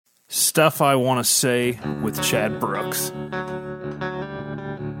Stuff I Want to Say with Chad Brooks.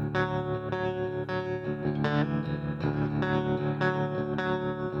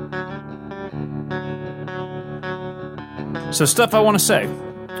 So, Stuff I Want to Say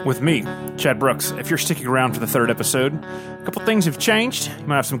with me, Chad Brooks. If you're sticking around for the third episode, a couple things have changed. You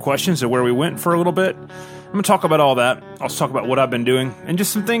might have some questions of where we went for a little bit. I'm going to talk about all that. I'll talk about what I've been doing and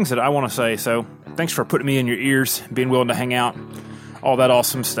just some things that I want to say. So, thanks for putting me in your ears, being willing to hang out, all that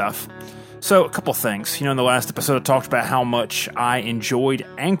awesome stuff. So, a couple things. In the last episode, I talked about how much I enjoyed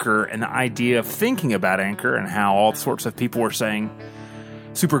Anchor and the idea of thinking about Anchor and how all sorts of people were saying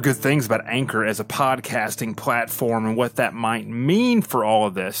super good things about Anchor as a podcasting platform and what that might mean for all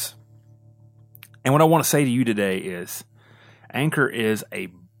of this. And what I want to say to you today is Anchor is a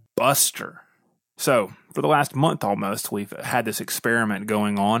buster. So, for the last month almost, we've had this experiment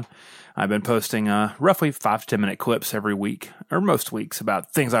going on. I've been posting roughly 5 to 10 minute clips every week, or most weeks,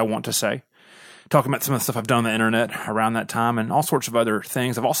 about things I want to say. Talking about some of the stuff I've done on the internet around that time and all sorts of other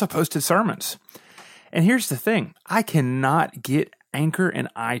things. I've also posted sermons. And here's the thing. I cannot get Anchor and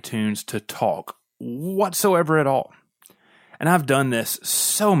iTunes to talk whatsoever at all. And I've done this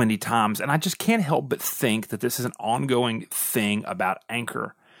so many times, and I just can't help but think that this is an ongoing thing about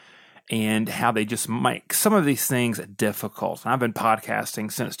Anchor and how they just make some of these things difficult. And I've been podcasting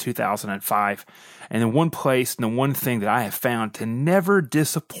since 2005, and the one place and the one thing that I have found to never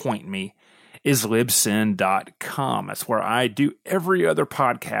disappoint me is Libsyn.com. That's where I do every other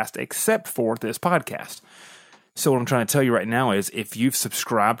podcast except for this podcast. So what I'm trying to tell you right now is if you've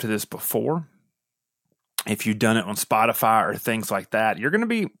subscribed to this before, if you've done it on Spotify or things like that, you're going to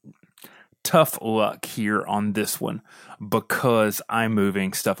be tough luck here on this one because I'm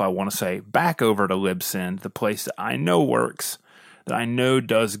moving Stuff I Want to Say back over to Libsyn, the place that I know works, that I know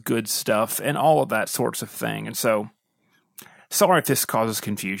does good stuff, and all of that sorts of thing. And so, sorry if this causes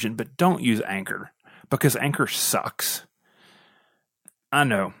confusion, but don't use Anchor because Anchor sucks. I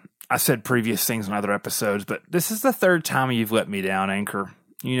know. I said previous things in other episodes, but this is the third time you've let me down, Anchor.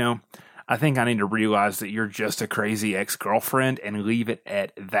 I think I need to realize that you're just a crazy ex-girlfriend and leave it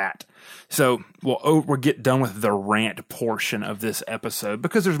at that. So we'll get done with the rant portion of this episode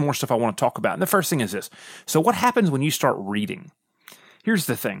because there's more stuff I want to talk about. And the first thing is this. So what happens when you start reading? Here's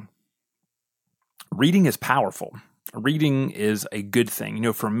the thing. Reading is powerful. Reading is a good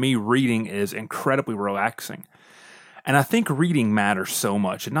thing. For me, reading is incredibly relaxing. And I think reading matters so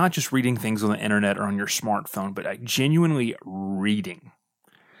much, and not just reading things on the internet or on your smartphone, but genuinely reading.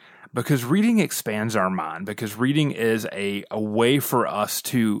 Because reading expands our mind, because reading is a way for us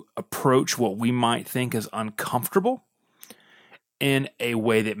to approach what we might think is uncomfortable in a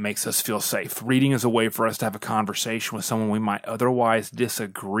way that makes us feel safe. Reading is a way for us to have a conversation with someone we might otherwise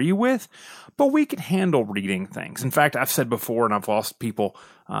disagree with, but we can handle reading things. In fact, I've said before, and I've lost people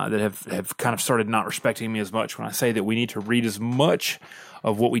that have kind of started not respecting me as much when I say that we need to read as much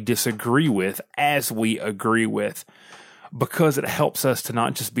of what we disagree with as we agree with, because it helps us to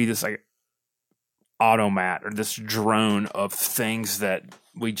not just be this automat or this drone of things that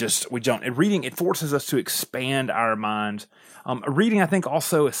we don't. And reading, it forces us to expand our minds. Reading, I think,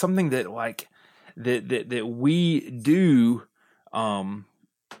 also is something that that we do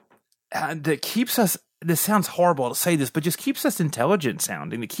that keeps us. This sounds horrible to say this, but just keeps us intelligent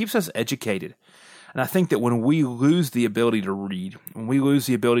sounding. It keeps us educated. And I think that when we lose the ability to read, when we lose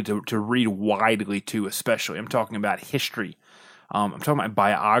the ability to read widely too, especially, I'm talking about history, I'm talking about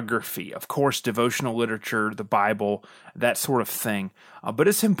biography, of course, devotional literature, the Bible, that sort of thing. But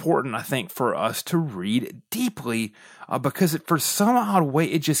it's important, I think, for us to read deeply because for some odd way,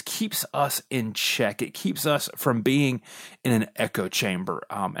 it just keeps us in check. It keeps us from being in an echo chamber.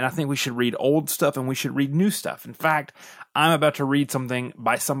 And I think we should read old stuff and we should read new stuff. In fact, I'm about to read something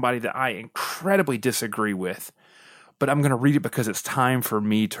by somebody that I incredibly disagree with, but I'm going to read it because it's time for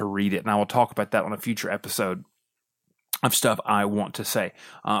me to read it. And I will talk about that on a future episode of Stuff I Want to Say.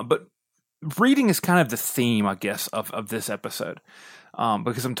 But reading is kind of the theme, I guess, of this episode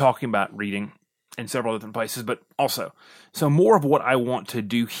because I'm talking about reading in several different places, but also, so more of what I want to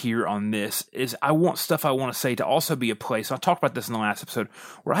do here on this is I want Stuff I Want to Say to also be a place, I talked about this in the last episode,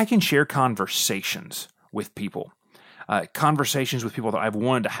 where I can share conversations with people. Conversations with people that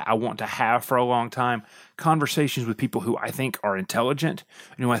I want to have for a long time, conversations with people who I think are intelligent,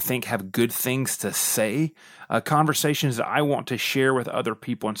 and who I think have good things to say, conversations that I want to share with other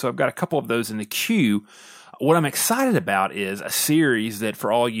people. And so I've got a couple of those in the queue. What I'm excited about is a series that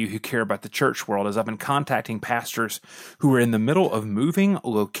for all you who care about the church world is I've been contacting pastors who are in the middle of moving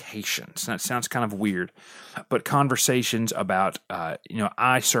locations. That sounds kind of weird, but conversations about,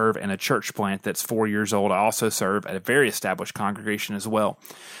 I serve in a church plant that's 4 years old. I also serve at a very established congregation as well.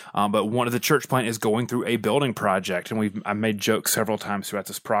 But one of the church plant is going through a building project, and I've made jokes several times throughout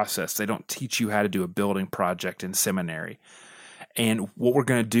this process. They don't teach you how to do a building project in seminary. And what we're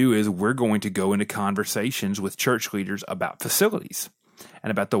going to do is we're going to go into conversations with church leaders about facilities and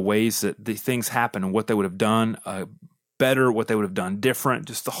about the ways that the things happen and what they would have done better, what they would have done different,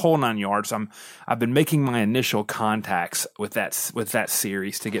 just the whole 9 yards. I've been making my initial contacts with that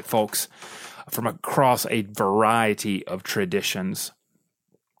series to get folks from across a variety of traditions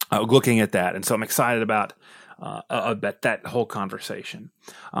looking at that. And so I'm excited about that whole conversation.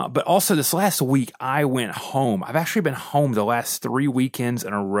 But also this last week, I went home. I've actually been home the last 3 weekends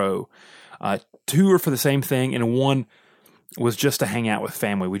in a row. 2 are for the same thing, and 1 was just to hang out with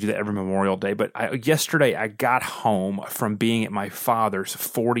family. We do that every Memorial Day. But yesterday, I got home from being at my father's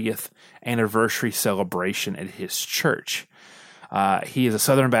 40th anniversary celebration at his church. He is a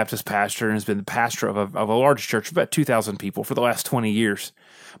Southern Baptist pastor and has been the pastor of a large church of about 2,000 people for the last 20 years.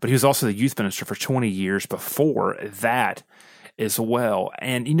 But he was also the youth minister for 20 years before that as well.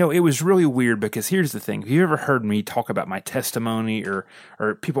 And, it was really weird because here's the thing. Have you ever heard me talk about my testimony or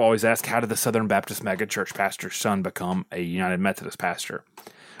people always ask, how did the Southern Baptist megachurch pastor's son become a United Methodist pastor?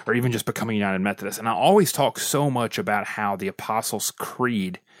 Or even just become a United Methodist? And I always talk so much about how the Apostles'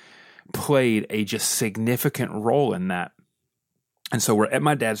 Creed played a just significant role in that. And so we're at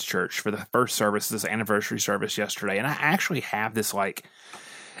my dad's church for the first service, this anniversary service yesterday. And I actually have this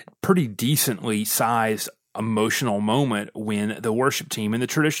pretty decently sized emotional moment when the worship team in the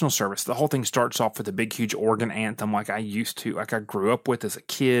traditional service, the whole thing starts off with a big, huge organ anthem like I grew up with as a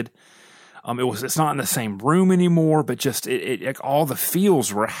kid. It's not in the same room anymore, but just all the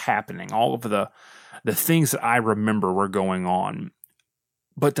feels were happening. All of the things that I remember were going on.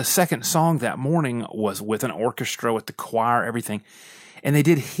 But the second song that morning was with an orchestra, with the choir, everything. And they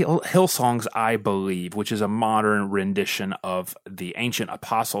did Hillsong's I Believe, which is a modern rendition of the ancient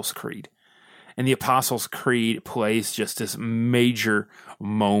Apostles' Creed. And the Apostles' Creed plays just this major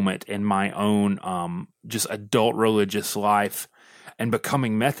moment in my own just adult religious life and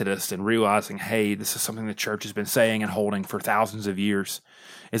becoming Methodist and realizing, hey, this is something the church has been saying and holding for thousands of years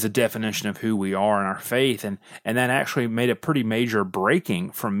is a definition of who we are in our faith. And that actually made a pretty major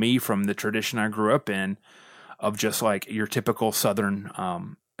breaking from the tradition I grew up in of just like your typical Southern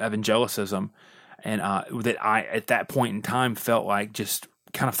evangelicism. And that I, at that point in time, felt like just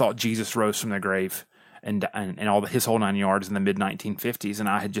kind of thought Jesus rose from the grave and his whole 9 yards in the mid-1950s. And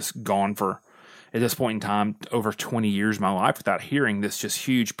I had just gone for, at this point in time, over 20 years of my life without hearing this just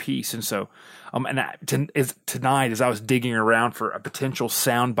huge piece. And so, tonight, as I was digging around for a potential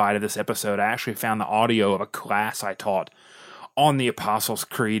soundbite of this episode, I actually found the audio of a class I taught on the Apostles'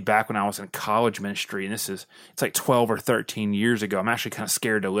 Creed back when I was in college ministry. And it's like 12 or 13 years ago. I'm actually kind of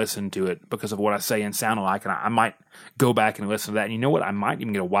scared to listen to it because of what I say and sound like. And I might go back and listen to that. And you know what? I might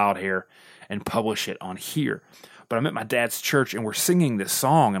even get a wild hair and publish it on here. But I'm at my dad's church and we're singing this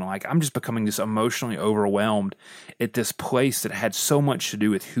song, and I'm just becoming just emotionally overwhelmed at this place that had so much to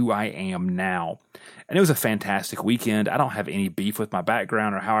do with who I am now. And it was a fantastic weekend. I don't have any beef with my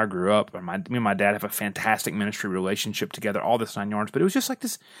background or how I grew up. Me and my dad have a fantastic ministry relationship together, all this 9 yards. But it was just like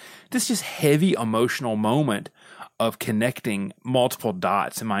this just heavy emotional moment of connecting multiple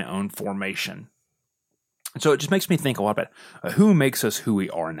dots in my own formation. And so it just makes me think a lot about who makes us who we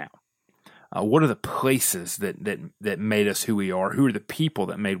are now. What are the places that made us who we are? Who are the people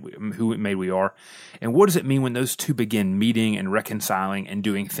that made we are? And what does it mean when those two begin meeting and reconciling and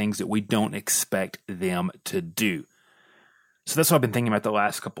doing things that we don't expect them to do? So that's what I've been thinking about the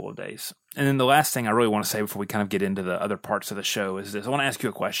last couple of days. And then the last thing I really want to say before we kind of get into the other parts of the show is this. I want to ask you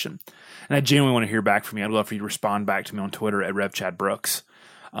a question. And I genuinely want to hear back from you. I'd love for you to respond back to me on Twitter at RevChadBrooks.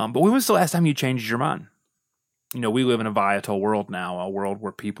 But when was the last time you changed your mind? We live in a volatile world now, a world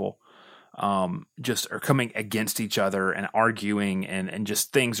where people just are coming against each other and arguing and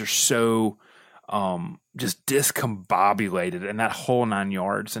just things are so just discombobulated and that whole 9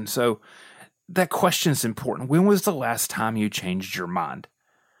 yards. And so that question is important. When was the last time you changed your mind?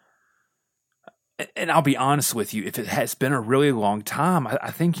 And I'll be honest with you, if it has been a really long time,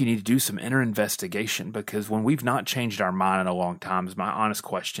 I think you need to do some inner investigation, because when we've not changed our mind in a long time, my honest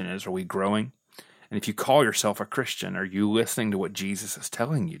question is, are we growing? And if you call yourself a Christian, are you listening to what Jesus is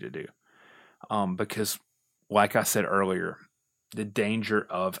telling you to do? Because, like I said earlier, the danger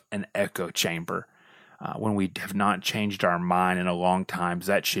of an echo chamber. when we have not changed our mind in a long time,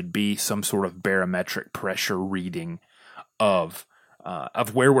 that should be some sort of barometric pressure reading of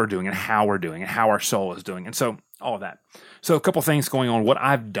where we're doing and how we're doing and how our soul is doing. And so all of that. So a couple things going on, what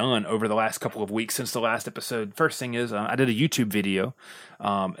I've done over the last couple of weeks since the last episode. First thing is I did a YouTube video.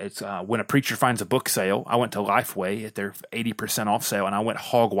 It's when a preacher finds a book sale. I went to Lifeway at their 80% off sale, and I went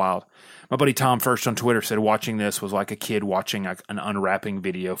hog wild. My buddy Tom First on Twitter said watching this was like a kid watching an unwrapping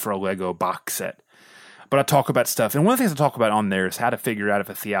video for a Lego box set. But I talk about stuff, and one of the things I talk about on there is how to figure out if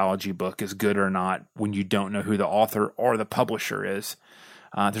a theology book is good or not when you don't know who the author or the publisher is.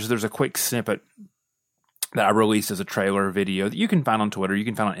 There's a quick snippet that I released as a trailer video that you can find on Twitter, you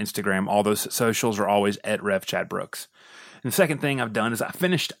can find on Instagram. All those socials are always at Rev Chad Brooks. And the second thing I've done is I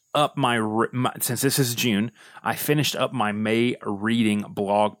finished up my since this is June, I finished up my May reading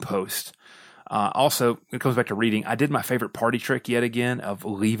blog post. Also, it comes back to reading. I did my favorite party trick yet again of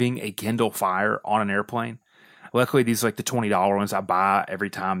leaving a Kindle Fire on an airplane. Luckily, these are like the $20 ones I buy every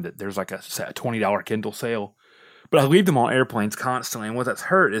time that there's like a $20 Kindle sale. But I leave them on airplanes constantly, and what that's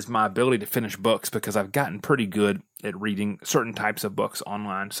hurt is my ability to finish books because I've gotten pretty good at reading certain types of books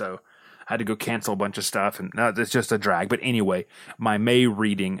online, so I had to go cancel a bunch of stuff, and it's just a drag. But anyway, my May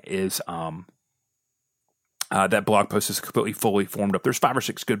reading is that blog post is completely fully formed up. There's 5 or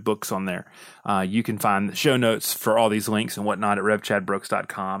 6 good books on there. You can find the show notes for all these links and whatnot at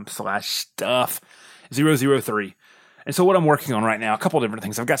revchadbrooks.com/stuff003. And so what I'm working on right now, a couple of different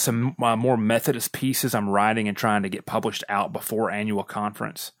things. I've got some more Methodist pieces I'm writing and trying to get published out before annual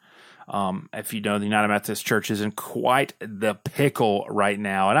conference. If you know, the United Methodist Church is in quite the pickle right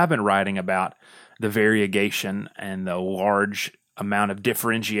now. And I've been writing about the variegation and the large amount of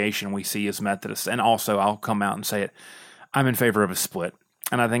differentiation we see as Methodists. And also, I'll come out and say it, I'm in favor of a split.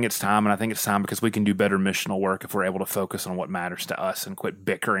 And I think it's time, because we can do better missional work if we're able to focus on what matters to us and quit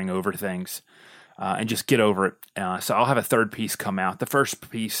bickering over things. And just get over it. So I'll have a third piece come out. The first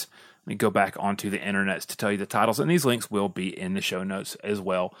piece, let me go back onto the internet to tell you the titles, and these links will be in the show notes as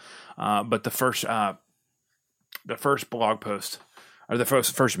well. But the first blog post, or the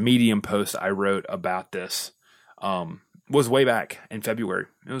first Medium post I wrote about this was way back in February.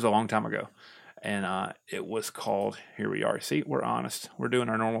 It was a long time ago. And it was called, here we are. See, we're honest. We're doing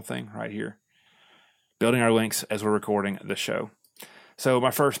our normal thing right here. Building our links as we're recording the show. So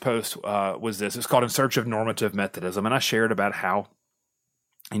my first post was this. It's called In Search of Normative Methodism. And I shared about how,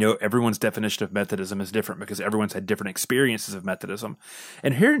 everyone's definition of Methodism is different because everyone's had different experiences of Methodism.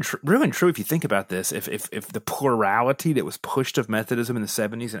 And here, really and true, if you think about this, if the plurality that was pushed of Methodism in the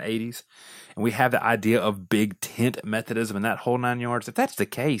 70s and 80s, and we have the idea of big tent Methodism and that whole 9 yards, if that's the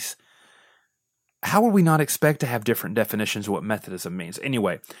case, how would we not expect to have different definitions of what Methodism means?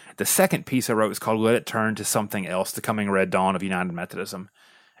 Anyway, the second piece I wrote is called Let It Turn to Something Else, The Coming Red Dawn of United Methodism,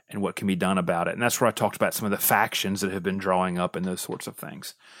 and what can be done about it. And that's where I talked about some of the factions that have been drawing up and those sorts of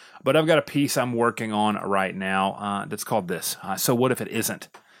things. But I've got a piece I'm working on right now that's called this. So what if it isn't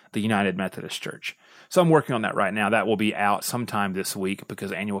the United Methodist Church? So I'm working on that right now. That will be out sometime this week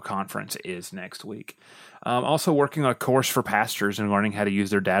because annual conference is next week. Also working on a course for pastors and learning how to use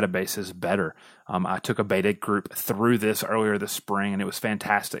their databases better. I took a beta group through this earlier this spring, and it was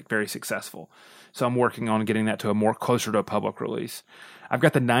fantastic, very successful. So I'm working on getting that to a more closer to a public release. I've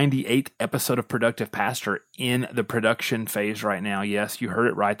got the 98th episode of Productive Pastor in the production phase right now. Yes, you heard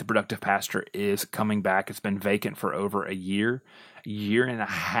it right. The Productive Pastor is coming back. It's been vacant for over a year and a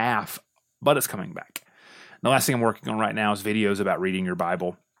half, but it's coming back. The last thing I'm working on right now is videos about reading your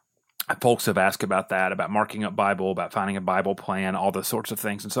Bible. Folks have asked about that, about marking up Bible, about finding a Bible plan, all those sorts of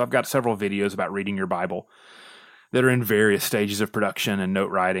things. And so I've got several videos about reading your Bible that are in various stages of production and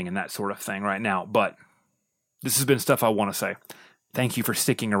note writing and that sort of thing right now. But this has been stuff I want to say. Thank you for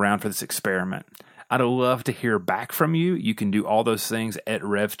sticking around for this experiment. I'd love to hear back from you. You can do all those things at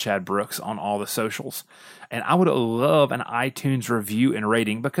Rev Chad Brooks on all the socials. And I would love an iTunes review and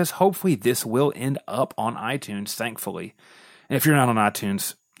rating because hopefully this will end up on iTunes, thankfully. And if you're not on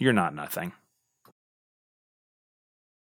iTunes, you're not nothing.